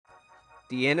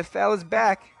The NFL is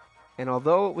back, and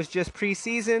although it was just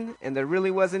preseason and there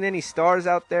really wasn't any stars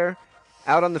out there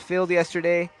out on the field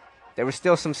yesterday, there were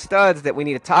still some studs that we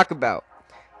need to talk about.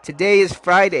 Today is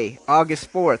Friday,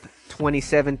 August 4th,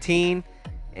 2017,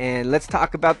 and let's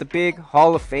talk about the big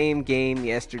Hall of Fame game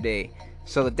yesterday.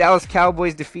 So the Dallas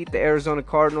Cowboys defeat the Arizona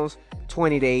Cardinals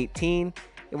 20-18.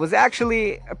 It was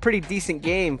actually a pretty decent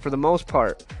game for the most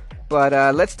part. But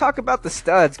let's talk about the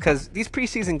studs, because these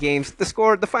preseason games, the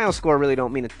final score really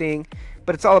don't mean a thing.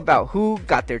 But it's all about who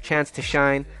got their chance to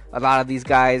shine. A lot of these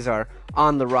guys are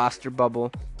on the roster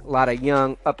bubble. A lot of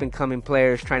young, up-and-coming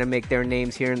players trying to make their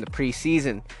names here in the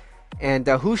preseason. And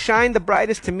who shined the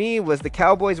brightest to me was the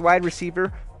Cowboys wide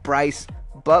receiver, Brice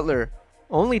Butler.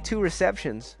 Only 2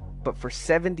 receptions, but for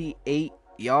 78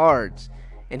 yards.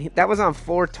 And that was on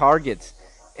 4 targets.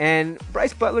 And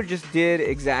Brice Butler just did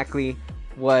exactly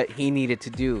what he needed to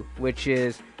do, which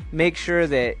is make sure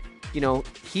that,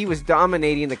 he was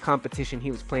dominating the competition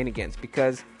he was playing against.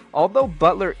 Because although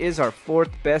Butler is our 4th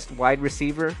best wide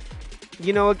receiver,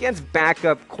 against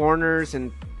backup corners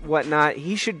and whatnot,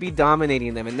 he should be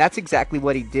dominating them. And that's exactly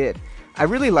what he did. I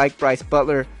really like Brice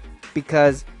Butler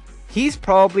because he's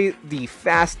probably the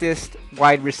fastest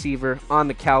wide receiver on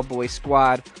the Cowboys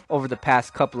squad over the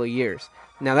past couple of years.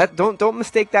 Now that don't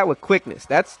mistake that with quickness.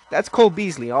 That's Cole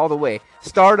Beasley all the way.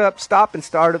 Stop and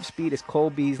startup speed is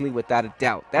Cole Beasley without a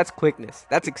doubt. That's quickness.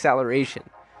 That's acceleration.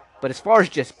 But as far as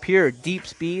just pure deep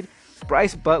speed,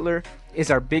 Brice Butler is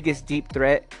our biggest deep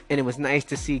threat, and it was nice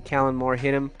to see Kellen Moore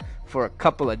hit him for a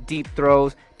couple of deep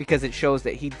throws because it shows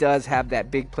that he does have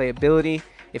that big playability.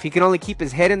 If he can only keep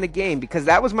his head in the game, because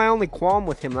that was my only qualm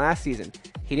with him last season.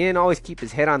 He didn't always keep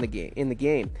his head in the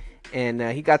game. And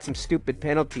he got some stupid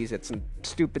penalties at some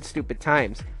stupid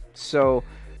times. So,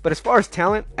 but as far as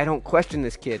talent, I don't question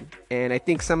this kid. And I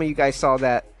think some of you guys saw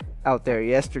that out there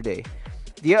yesterday.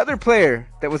 The other player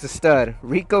that was a stud,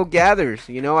 Rico Gathers.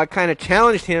 I kind of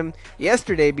challenged him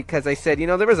yesterday because I said,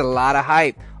 there was a lot of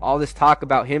hype. All this talk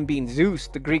about him being Zeus,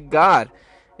 the Greek god,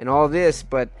 and all this.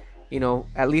 But,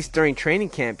 at least during training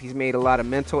camp, he's made a lot of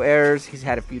mental errors. He's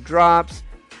had a few drops.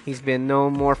 He's been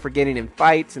known more for getting in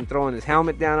fights and throwing his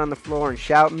helmet down on the floor and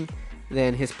shouting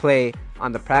than his play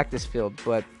on the practice field.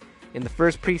 But in the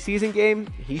first preseason game,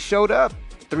 he showed up.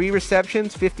 3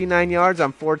 receptions, 59 yards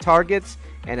on 4 targets,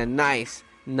 and a nice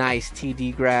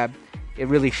TD grab. It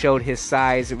really showed his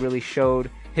size. It really showed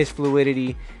his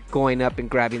fluidity going up and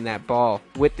grabbing that ball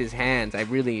with his hands. I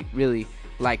really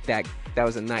liked that. That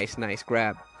was a nice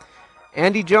grab.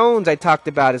 Andy Jones, I talked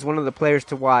about, is one of the players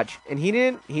to watch, and he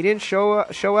didn't show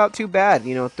out too bad.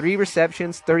 3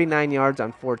 receptions, 39 yards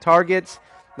on 4 targets.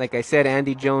 Like I said,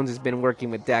 Andy Jones has been working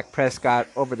with Dak Prescott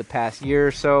over the past year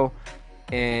or so,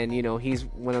 and he's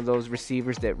one of those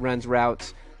receivers that runs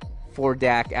routes for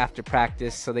Dak after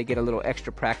practice, so they get a little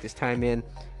extra practice time in,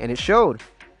 and it showed.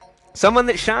 Someone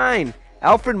that shined,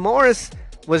 Alfred Morris,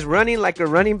 was running like a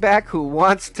running back who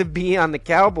wants to be on the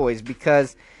Cowboys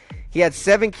because he had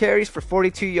 7 carries for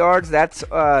 42 yards. That's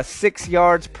 6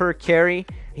 yards per carry.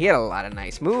 He had a lot of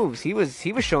nice moves. He was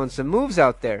showing some moves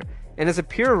out there. And as a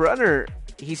pure runner,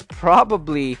 he's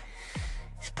probably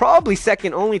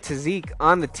second only to Zeke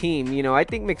on the team. I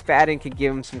think McFadden could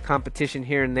give him some competition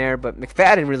here and there, but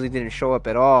McFadden really didn't show up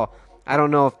at all. I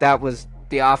don't know if that was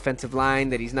the offensive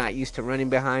line that he's not used to running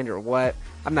behind or what.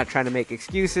 I'm not trying to make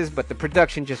excuses, but the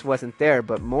production just wasn't there.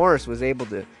 But Morris was able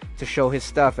to show his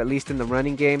stuff, at least in the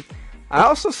running game. I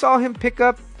also saw him pick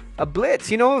up a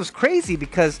blitz. It was crazy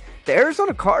because the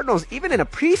Arizona Cardinals, even in a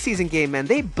preseason game, man,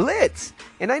 they blitz.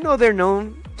 And I know they're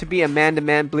known to be a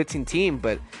man-to-man blitzing team,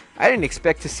 but I didn't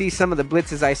expect to see some of the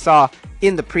blitzes I saw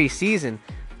in the preseason.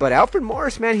 But Alfred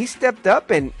Morris, man, he stepped up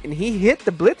and he hit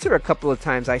the blitzer a couple of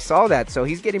times. I saw that, so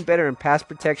he's getting better in pass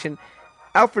protection.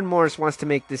 Alfred Morris wants to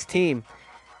make this team.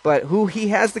 But who he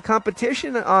has the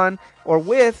competition on or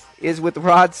with is with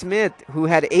Rod Smith, who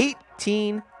had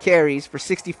 18 carries for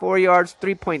 64 yards,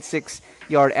 3.6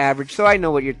 yard average. So I know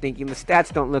what you're thinking. The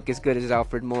stats don't look as good as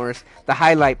Alfred Morris. The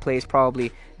highlight plays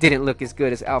probably didn't look as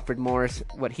good as Alfred Morris,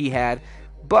 what he had.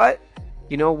 But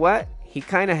you know what? He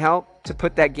kind of helped to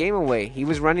put that game away. He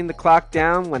was running the clock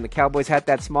down when the Cowboys had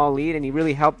that small lead, and he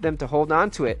really helped them to hold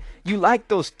on to it. You like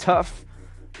those tough,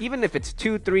 even if it's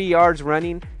 2-3 yards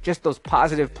running, just those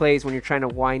positive plays when you're trying to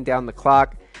wind down the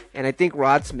clock. And I think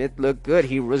Rod Smith looked good.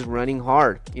 He was running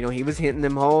hard. He was hitting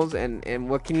them holes, and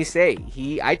what can you say?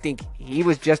 I think he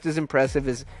was just as impressive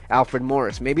as Alfred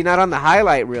Morris. Maybe not on the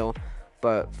highlight reel,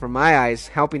 but from my eyes,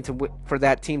 helping for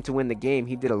that team to win the game,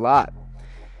 he did a lot.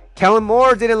 Kellen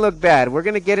Moore didn't look bad. We're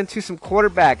going to get into some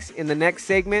quarterbacks in the next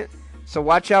segment, so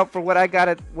watch out for what I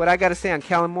gotta say on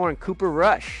Kellen Moore and Cooper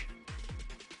Rush.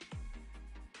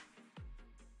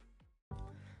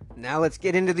 Now let's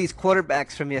get into these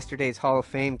quarterbacks from yesterday's Hall of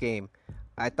Fame game.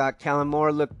 I thought Kellen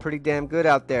Moore looked pretty damn good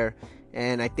out there,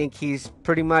 and I think he's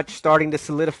pretty much starting to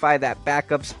solidify that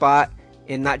backup spot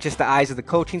in not just the eyes of the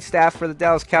coaching staff for the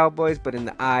Dallas Cowboys, but in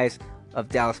the eyes of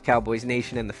Dallas Cowboys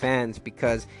Nation and the fans,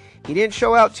 because he didn't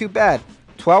show out too bad.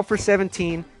 12 for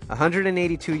 17,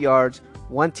 182 yards,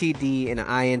 1 TD, and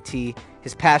an INT.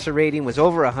 His passer rating was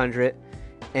over 100,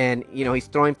 and he's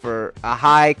throwing for a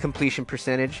high completion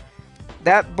percentage.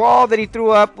 That ball that he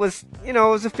threw up was, it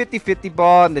was a 50-50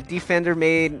 ball, and the defender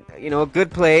made, a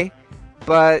good play.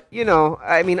 But,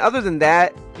 other than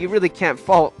that, you really can't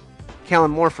fault Kellen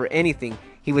Moore for anything.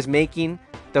 He was making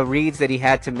the reads that he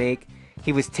had to make.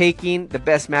 He was taking the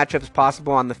best matchups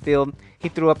possible on the field. He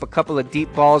threw up a couple of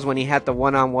deep balls when he had the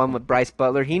one-on-one with Bryce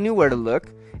Butler. He knew where to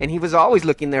look, and he was always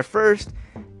looking there first.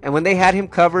 And when they had him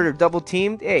covered or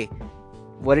double-teamed, hey,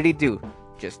 what did he do?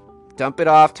 Just dump it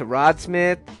off to Rod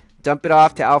Smith, dump it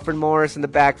off to Alfred Morris in the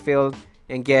backfield,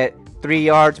 and get 3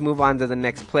 yards, move on to the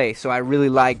next play. So I really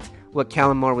liked what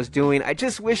Kellen Moore was doing. I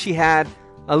just wish he had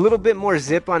a little bit more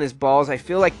zip on his balls. I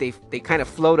feel like they kind of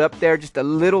float up there just a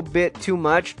little bit too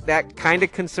much. That kind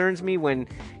of concerns me when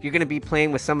you're going to be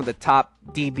playing with some of the top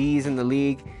DBs in the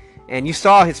league. And you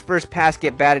saw his first pass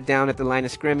get batted down at the line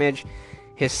of scrimmage.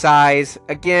 His size,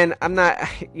 again, I'm not,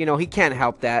 he can't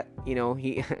help that.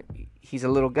 He's a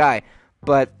little guy.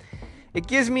 But it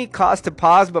gives me cause to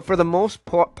pause, but for the most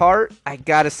part, I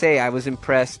gotta say I was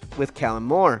impressed with Kellen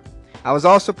Moore. I was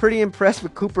also pretty impressed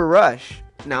with Cooper Rush.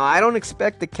 Now, I don't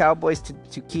expect the Cowboys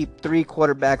to keep 3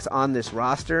 quarterbacks on this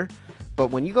roster, but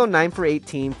when you go 9 for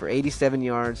 18 for 87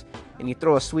 yards and you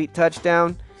throw a sweet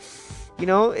touchdown,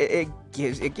 it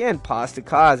gives, again, pause to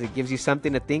cause. It gives you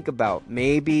something to think about.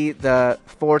 Maybe the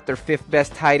 4th or 5th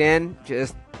best tight end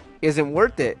just isn't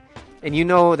worth it. And you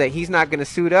know that he's not going to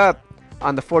suit up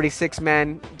on the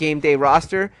 46-man game day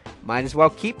roster. Might as well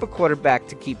keep a quarterback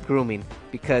to keep grooming,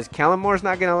 because Kellen Moore's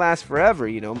not going to last forever.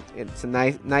 It's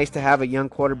nice to have a young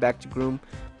quarterback to groom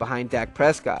behind Dak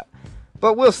Prescott.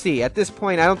 But we'll see. At this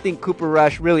point, I don't think Cooper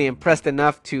Rush really impressed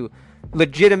enough to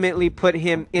legitimately put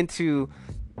him into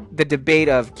the debate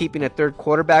of keeping a 3rd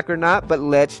quarterback or not. But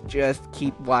let's just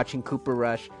keep watching Cooper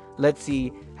Rush. Let's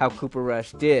see how Cooper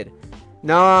Rush did.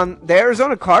 Now, on the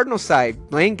Arizona Cardinals side,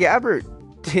 Blaine Gabbert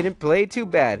didn't play too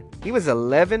bad. He was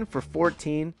 11 for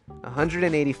 14,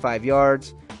 185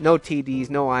 yards, no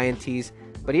TDs, no INTs,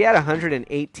 but he had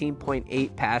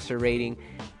 118.8 passer rating.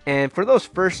 And for those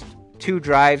first 2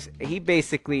 drives, he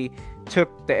basically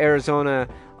took the Arizona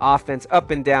offense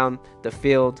up and down the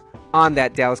field on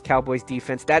that Dallas Cowboys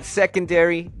defense. That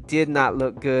secondary did not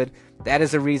look good. That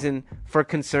is a reason for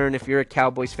concern if you're a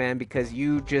Cowboys fan, because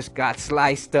you just got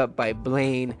sliced up by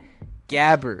Blaine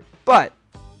Gabbert. But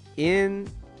in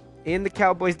the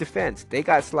Cowboys defense, they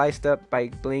got sliced up by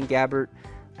Blaine Gabbert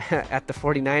at the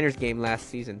 49ers game last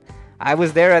season. I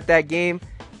was there at that game.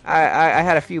 I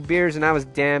had a few beers and I was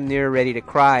damn near ready to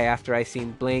cry after I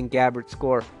seen Blaine Gabbert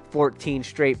score 14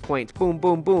 straight points. Boom,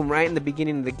 boom, boom, right in the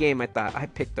beginning of the game. I thought I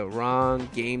picked the wrong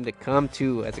game to come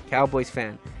to as a Cowboys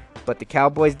fan. But the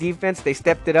Cowboys defense, they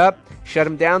stepped it up, shut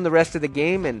them down the rest of the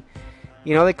game, and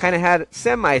they kind of had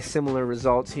semi-similar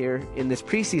results here in this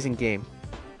preseason game.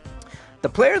 The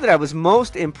player that I was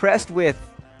most impressed with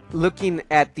looking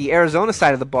at the Arizona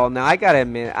side of the ball, now I got to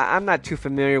admit, I'm not too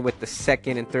familiar with the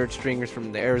 2nd and 3rd stringers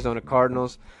from the Arizona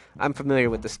Cardinals. I'm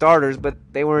familiar with the starters, but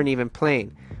they weren't even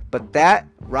playing. But that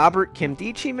Robert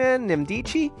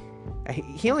Nkemdiche,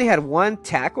 he only had 1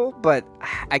 tackle, but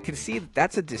I could see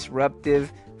that's a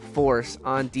disruptive force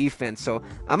on defense. So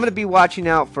I'm going to be watching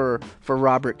out for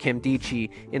Robert Nkemdiche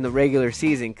in the regular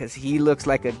season, because he looks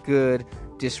like a good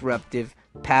disruptive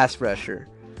pass rusher.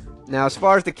 Now, as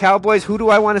far as the Cowboys, who do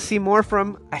I want to see more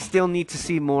from? I still need to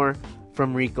see more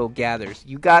from Rico Gathers.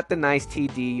 You got the nice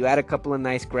TD, you had a couple of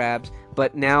nice grabs,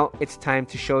 but now it's time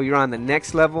to show you're on the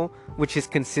next level, which is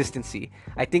consistency.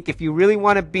 I think if you really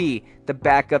want to be the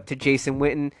backup to Jason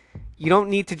Witten, you don't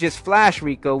need to just flash,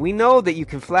 Rico. We know that you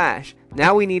can flash.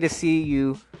 Now we need to see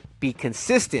you be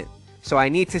consistent. So I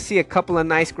need to see a couple of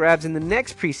nice grabs in the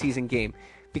next preseason game,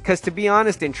 because to be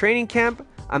honest, in training camp,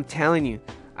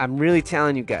 I'm really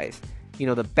telling you guys,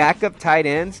 the backup tight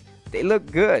ends, they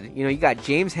look good. You got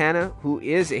James Hanna, who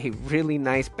is a really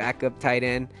nice backup tight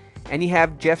end, and you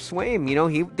have Jeff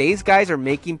Swaim. These guys are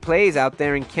making plays out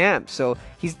there in camp, so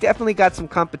he's definitely got some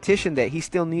competition that he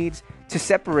still needs to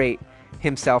separate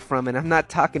himself from, and I'm not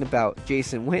talking about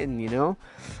Jason Witten,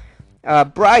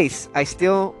 Bryce, I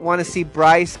still want to see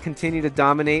Bryce continue to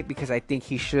dominate, because I think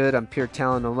he should on pure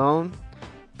talent alone.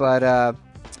 But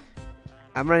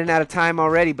I'm running out of time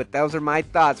already, but those are my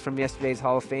thoughts from yesterday's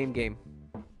Hall of Fame game.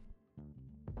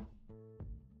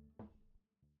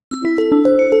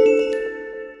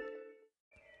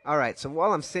 All right, so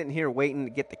while I'm sitting here waiting to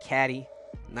get the caddy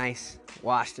nice,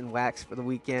 washed and waxed for the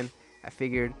weekend, I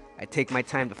figured I'd take my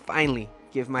time to finally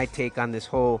give my take on this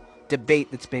whole debate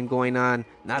that's been going on,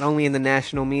 not only in the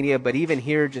national media, but even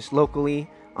here just locally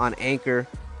on Anchor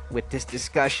with this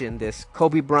discussion, this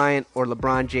Kobe Bryant or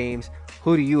LeBron James,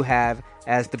 who do you have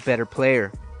as the better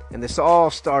player? And this all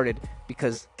started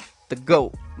because the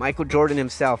GOAT, Michael Jordan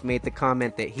himself, made the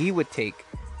comment that he would take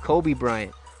Kobe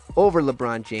Bryant over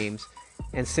LeBron James,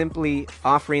 and simply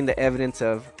offering the evidence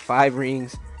of 5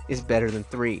 rings is better than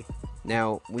 3.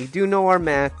 Now, we do know our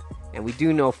math, and we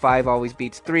do know 5 always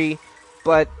beats 3,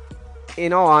 but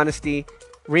in all honesty,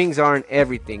 rings aren't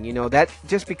everything. You know, that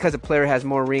just because a player has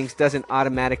more rings doesn't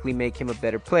automatically make him a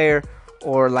better player,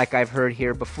 or like I've heard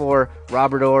here before,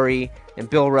 Robert Horry and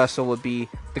Bill Russell would be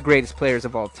the greatest players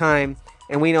of all time,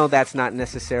 and we know that's not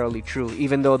necessarily true,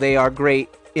 even though they are great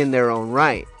in their own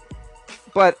right.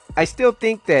 But I still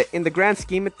think that in the grand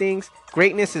scheme of things,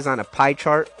 greatness is on a pie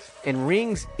chart, and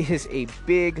rings is a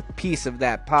big piece of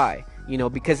that pie. You know,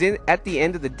 because at the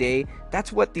end of the day,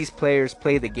 that's what these players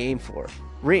play the game for,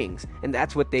 rings, and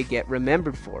that's what they get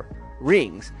remembered for,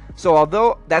 rings. So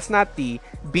although that's not the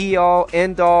be-all,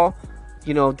 end-all,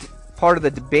 you know, part of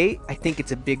the debate, I think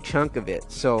it's a big chunk of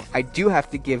it. So I do have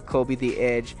to give Kobe the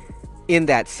edge in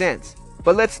that sense.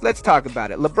 But let's talk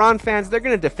about it. LeBron fans, they're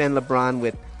going to defend LeBron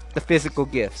with the physical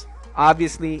gifts.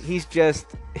 Obviously, he's just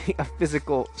a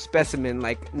physical specimen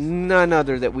like none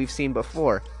other that we've seen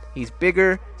before. He's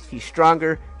bigger, he's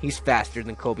stronger, he's faster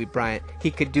than Kobe Bryant. He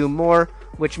could do more,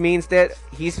 which means that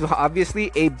he's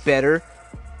obviously a better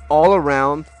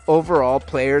all-around overall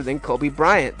player than Kobe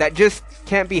Bryant. That just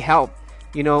can't be helped.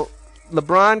 You know,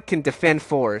 LeBron can defend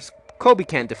 4s. Kobe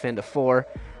can't defend a 4.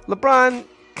 LeBron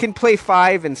can play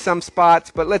 5 in some spots,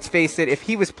 but let's face it, if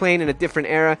he was playing in a different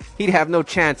era, he'd have no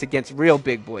chance against real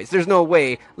big boys. There's no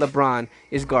way LeBron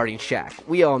is guarding Shaq.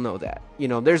 We all know that. You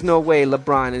know, there's no way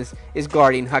LeBron is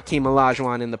guarding Hakeem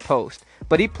Olajuwon in the post.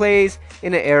 But he plays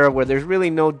in an era where there's really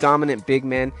no dominant big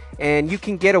men, and you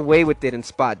can get away with it in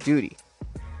spot duty.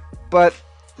 But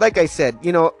like I said,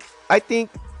 you know, I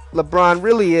think LeBron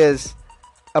really is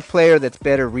a player that's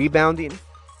better rebounding,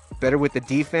 better with the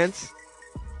defense,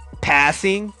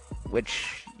 passing,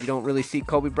 which you don't really see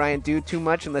Kobe Bryant do too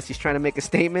much unless he's trying to make a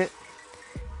statement.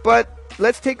 But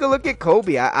let's take a look at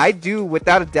Kobe. I do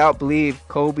without a doubt believe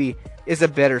Kobe is a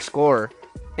better scorer.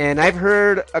 And I've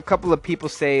heard a couple of people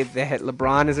say that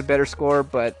LeBron is a better scorer,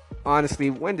 but honestly,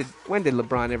 when did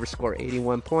LeBron ever score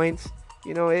 81 points?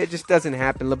 You know, it just doesn't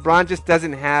happen. LeBron just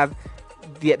doesn't have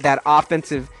that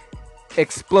offensive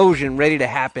explosion ready to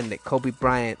happen that Kobe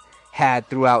Bryant had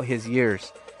throughout his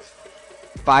years.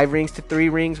 5 rings to 3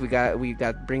 rings, we got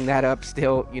to bring that up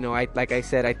still. You know, like I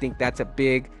said, I think that's a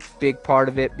big part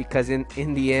of it, because in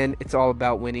the end, it's all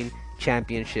about winning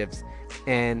championships.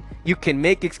 And you can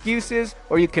make excuses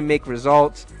or you can make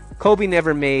results. Kobe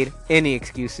never made any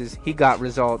excuses. He got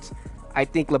results. I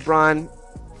think LeBron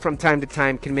from time to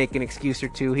time can make an excuse or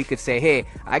two. He could say, hey,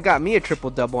 I got me a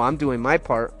triple-double, I'm doing my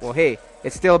part. Well, hey,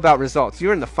 it's still about results.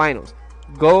 You're in the finals.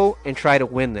 Go and try to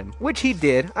win them, which he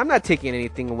did. I'm not taking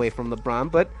anything away from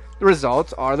LeBron, but the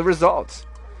results are the results.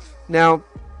 Now,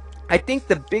 I think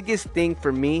the biggest thing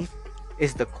for me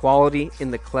is the quality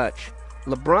in the clutch.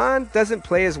 LeBron doesn't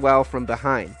play as well from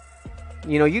behind.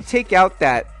 You know, you take out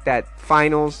that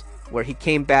finals where he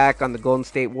came back on the Golden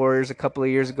State Warriors a couple of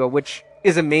years ago, which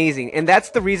is amazing. And that's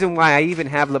the reason why I even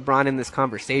have LeBron in this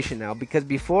conversation now, because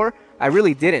before I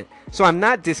really didn't. So I'm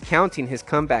not discounting his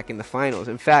comeback in the finals.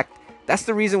 In fact, that's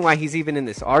the reason why he's even in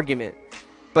this argument.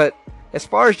 But as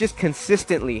far as just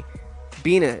consistently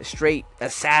being a straight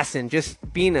assassin, just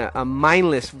being a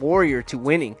mindless warrior to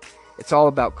winning, it's all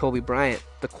about Kobe Bryant.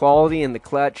 The quality in the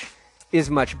clutch is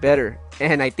much better,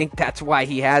 and I think that's why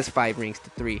he has 5 rings to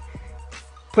 3.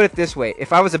 Put it this way,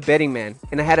 if I was a betting man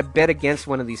and I had to bet against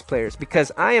one of these players,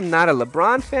 because I am not a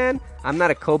LeBron fan, I'm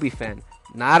not a Kobe fan,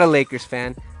 not a Lakers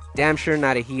fan, damn sure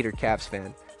not a Heat or Cavs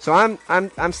fan. So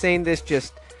I'm saying this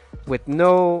just with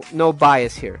no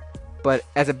bias here. But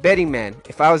as a betting man,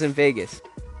 if I was in Vegas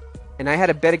and I had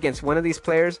to bet against one of these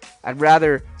players, I'd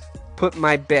rather put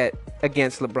my bet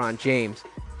against LeBron James,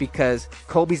 because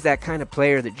Kobe's that kind of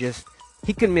player that just,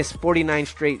 he can miss 49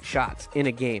 straight shots in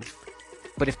a game.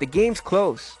 But if the game's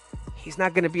close, he's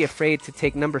not going to be afraid to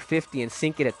take number 50 and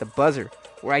sink it at the buzzer,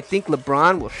 where I think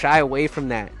LeBron will shy away from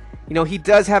that. You know, he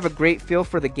does have a great feel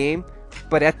for the game,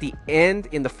 but at the end,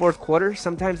 in the fourth quarter,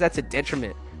 sometimes that's a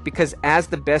detriment, because as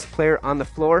the best player on the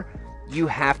floor, you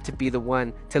have to be the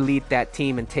one to lead that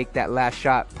team and take that last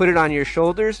shot. Put it on your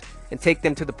shoulders and take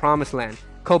them to the promised land.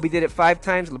 Kobe did it 5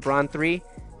 times, LeBron 3,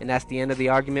 and that's the end of the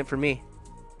argument for me.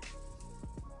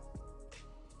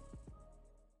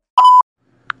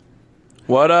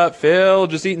 What up, Phil?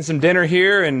 Just eating some dinner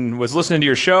here and was listening to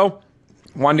your show.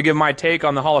 Wanted to give my take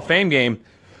on the Hall of Fame game.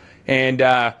 And,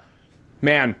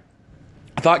 man,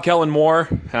 I thought Kellen Moore,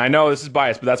 and I know this is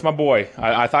biased, but that's my boy.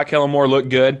 I thought Kellen Moore looked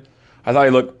good. I thought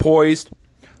he looked poised.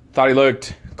 Thought he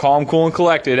looked calm, cool, and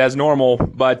collected as normal.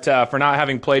 But for not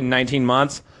having played in 19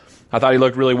 months, I thought he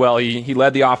looked really well. He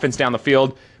led the offense down the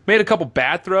field. Made a couple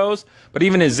bad throws, but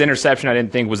even his interception I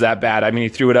didn't think was that bad. I mean, he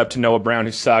threw it up to Noah Brown,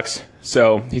 who sucks.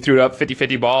 So he threw it up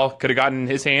 50-50 ball. Could have gotten in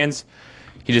his hands.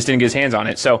 He just didn't get his hands on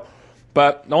it. So,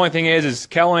 but the only thing is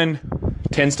Kellen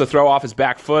tends to throw off his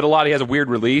back foot a lot. He has a weird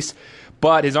release,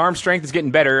 but his arm strength is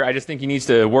getting better. I just think he needs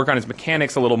to work on his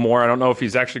mechanics a little more. I don't know if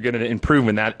he's actually going to improve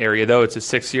in that area, though. It's his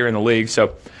 6th year in the league.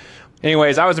 So,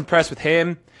 anyways, I was impressed with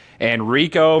him. And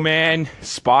Rico, man,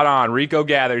 spot on. Rico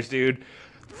Gathers, dude.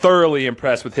 Thoroughly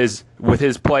impressed with his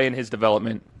play and his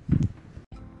development.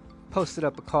 Posted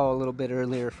up a call a little bit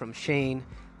earlier from Shane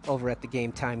over at the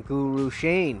Game Time Guru.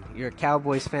 Shane, you're a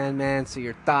Cowboys fan, man, so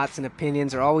your thoughts and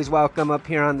opinions are always welcome up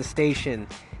here on the station.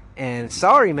 And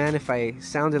sorry, man, if I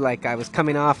sounded like I was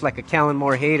coming off like a Kellen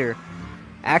Moore hater.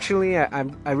 Actually,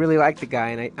 I really like the guy,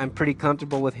 and I'm pretty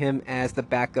comfortable with him as the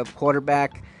backup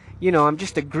quarterback. You know, I'm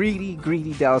just a greedy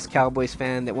Dallas Cowboys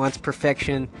fan that wants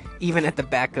perfection, even at the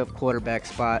backup quarterback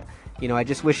spot. You know, I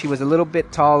just wish he was a little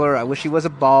bit taller. I wish he was a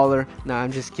baller. No,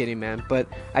 I'm just kidding, man. But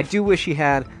I do wish he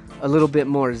had a little bit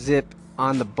more zip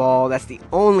on the ball. That's the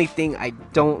only thing I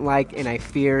don't like, and I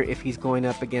fear if he's going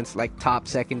up against, like, top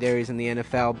secondaries in the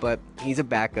NFL. But he's a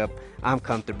backup. I'm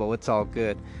comfortable. It's all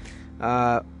good.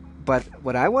 But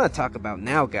what I want to talk about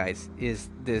now, guys, is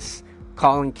this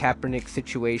Colin Kaepernick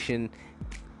situation.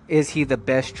 Is he the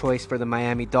best choice for the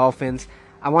Miami Dolphins?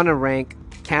 I want to rank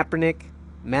Kaepernick,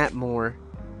 Matt Moore,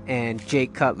 and Jay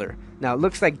Cutler. Now, it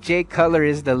looks like Jay Cutler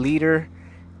is the leader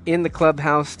in the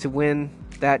clubhouse to win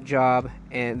that job,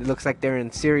 and it looks like they're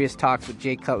in serious talks with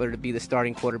Jay Cutler to be the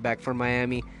starting quarterback for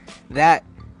Miami. That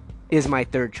is my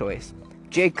third choice.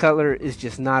 Jay Cutler is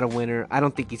just not a winner. I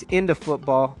don't think he's into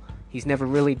football. He's never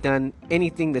really done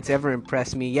anything that's ever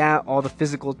impressed me. Yeah, all the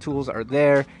physical tools are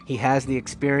there. He has the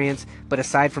experience. But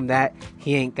aside from that,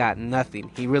 he ain't got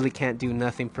nothing. He really can't do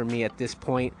nothing for me at this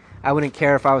point. I wouldn't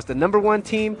care if I was the number 1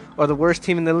 team or the worst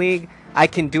team in the league. I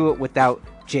can do it without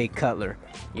Jay Cutler.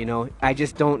 You know, I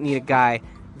just don't need a guy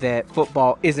that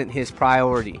football isn't his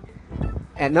priority.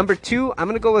 At number 2, I'm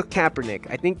going to go with Kaepernick.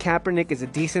 I think Kaepernick is a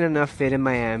decent enough fit in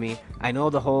Miami. I know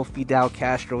the whole Fidel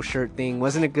Castro shirt thing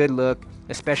wasn't a good look,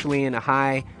 especially in a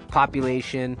high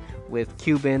population with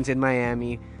Cubans in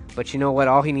Miami. But you know what?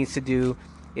 All he needs to do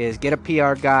is get a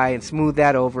PR guy and smooth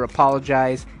that over,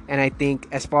 apologize. And I think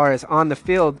as far as on the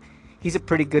field, he's a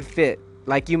pretty good fit.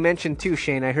 Like you mentioned too,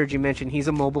 Shane, I heard you mention he's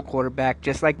a mobile quarterback,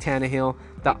 just like Tannehill.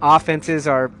 The offenses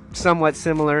are somewhat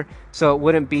similar, so it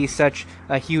wouldn't be such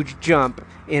a huge jump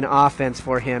in offense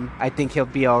for him. I think he'll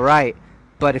be all right.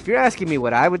 But if you're asking me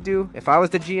what I would do if I was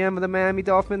the GM of the Miami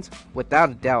Dolphins, without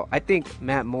a doubt, I think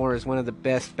Matt Moore is one of the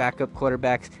best backup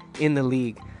quarterbacks in the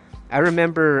league. I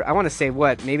remember, I want to say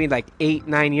maybe like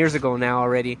 8-9 years ago now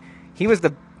already, he was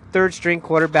the third string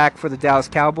quarterback for the Dallas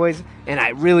Cowboys, and I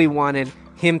really wanted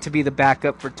him to be the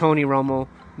backup for Tony Romo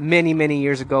many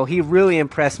years ago. He really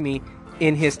impressed me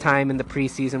in his time in the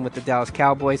preseason with the Dallas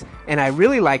Cowboys, and I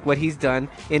really like what he's done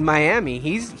in Miami.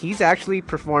 He's actually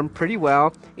performed pretty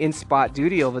well in spot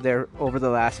duty over there over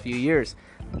the last few years.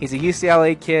 He's a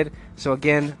UCLA kid, so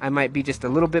again, I might be just a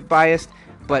little bit biased,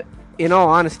 but in all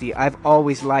honesty, I've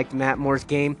always liked Matt Moore's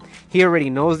game. He already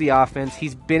knows the offense.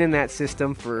 He's been in that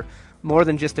system for more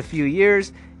than just a few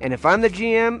years, and if I'm the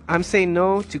GM, I'm saying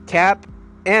no to Cap,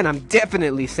 and I'm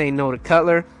definitely saying no to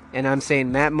Cutler, and I'm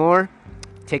saying Matt Moore,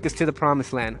 take us to the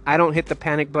promised land. I don't hit the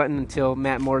panic button until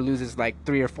Matt Moore loses like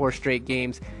 3 or 4 straight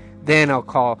games. Then I'll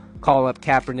call up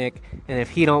Kaepernick, and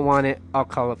if he don't want it, I'll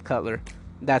call up Cutler.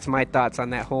 That's my thoughts on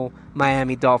that whole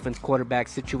Miami Dolphins quarterback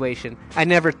situation. I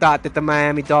never thought that the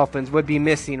Miami Dolphins would be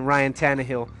missing Ryan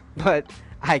Tannehill, but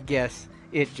I guess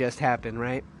it just happened,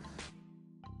 right?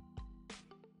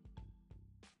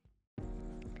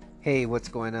 Hey, what's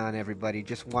going on, everybody?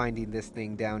 Just winding this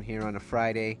thing down here on a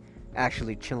Friday.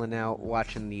 Actually chilling out,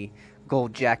 watching the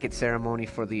gold jacket ceremony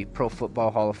for the Pro Football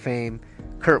Hall of Fame.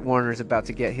 Kurt Warner's about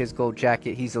to get his gold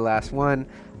jacket. He's the last one.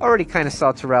 Already kind of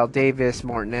saw Terrell Davis,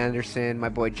 Morton Anderson, my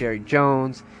boy Jerry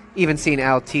Jones. Even seen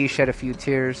LT shed a few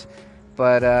tears.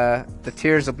 But the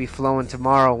tears will be flowing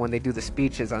tomorrow when they do the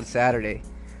speeches on Saturday.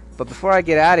 But before I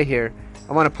get out of here,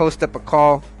 I want to post up a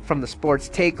call from the Sports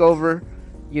Takeover.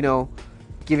 You know,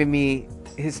 giving me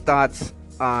his thoughts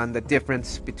on the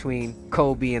difference between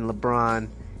Kobe and LeBron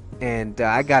And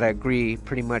I gotta agree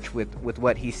pretty much with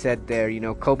what he said there. You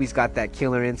know, Kobe's got that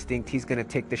killer instinct. He's gonna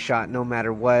take the shot no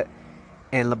matter what.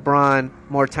 And LeBron,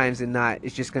 more times than not,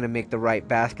 is just gonna make the right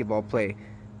basketball play.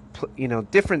 You know,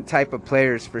 different type of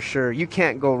players for sure. You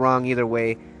can't go wrong either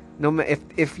way. No,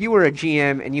 if you were a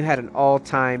GM and you had an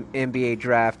all-time NBA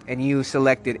draft and you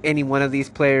selected any one of these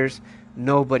players,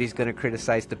 nobody's gonna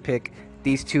criticize the pick.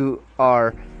 These two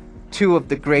are two of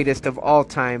the greatest of all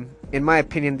time. In my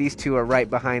opinion, these two are right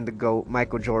behind the GOAT,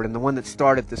 Michael Jordan, the one that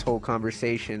started this whole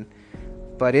conversation.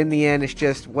 But in the end, it's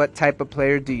just what type of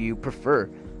player do you prefer?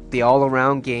 The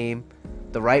all-around game,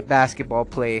 the right basketball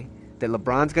play that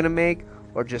LeBron's going to make,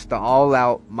 or just the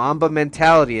all-out Mamba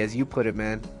mentality, as you put it,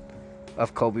 man,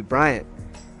 of Kobe Bryant?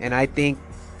 And I think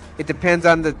it depends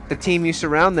on the team you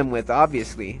surround them with,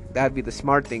 obviously. That would be the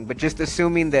smart thing. But just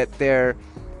assuming that they're,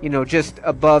 you know, just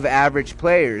above average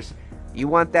players, you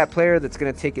want that player that's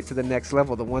going to take it to the next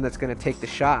level, the one that's going to take the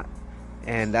shot.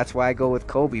 And that's why I go with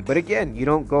Kobe. But again, you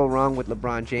don't go wrong with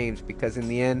LeBron James, because in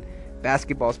the end,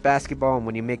 basketball's basketball, and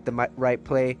when you make the right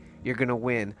play, you're going to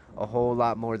win a whole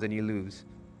lot more than you lose.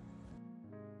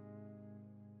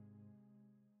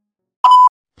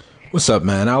 What's up,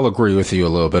 man? I'll agree with you a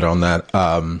little bit on that.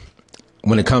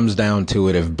 When it comes down to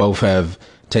it, if both have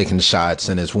taken shots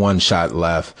and it's one shot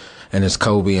left and it's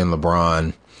Kobe and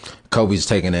LeBron, Kobe's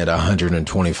taking it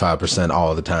 125%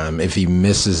 all the time, if he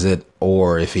misses it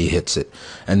or if he hits it.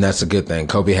 And that's a good thing.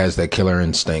 Kobe has that killer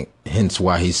instinct, hence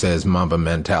why he says Mamba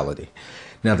mentality.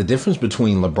 Now, the difference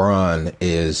between LeBron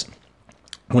is,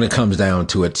 when it comes down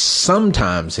to it,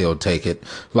 sometimes he'll take it.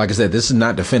 Like I said, this is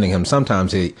not defending him.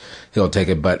 Sometimes he'll take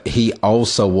it, but he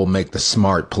also will make the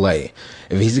smart play.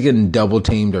 If he's getting double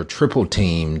teamed or triple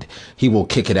teamed, he will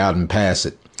kick it out and pass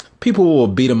it. People will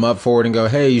beat him up for it and go,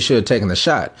 hey, you should have taken the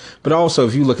shot. But also,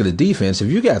 if you look at the defense, if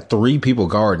you got three people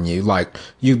guarding you, like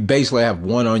you basically have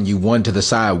one on you, one to the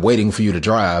side waiting for you to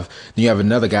drive, then you have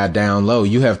another guy down low,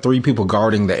 you have three people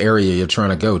guarding the area you're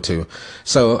trying to go to.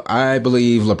 So I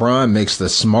believe LeBron makes the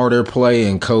smarter play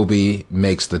and Kobe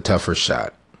makes the tougher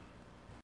shot.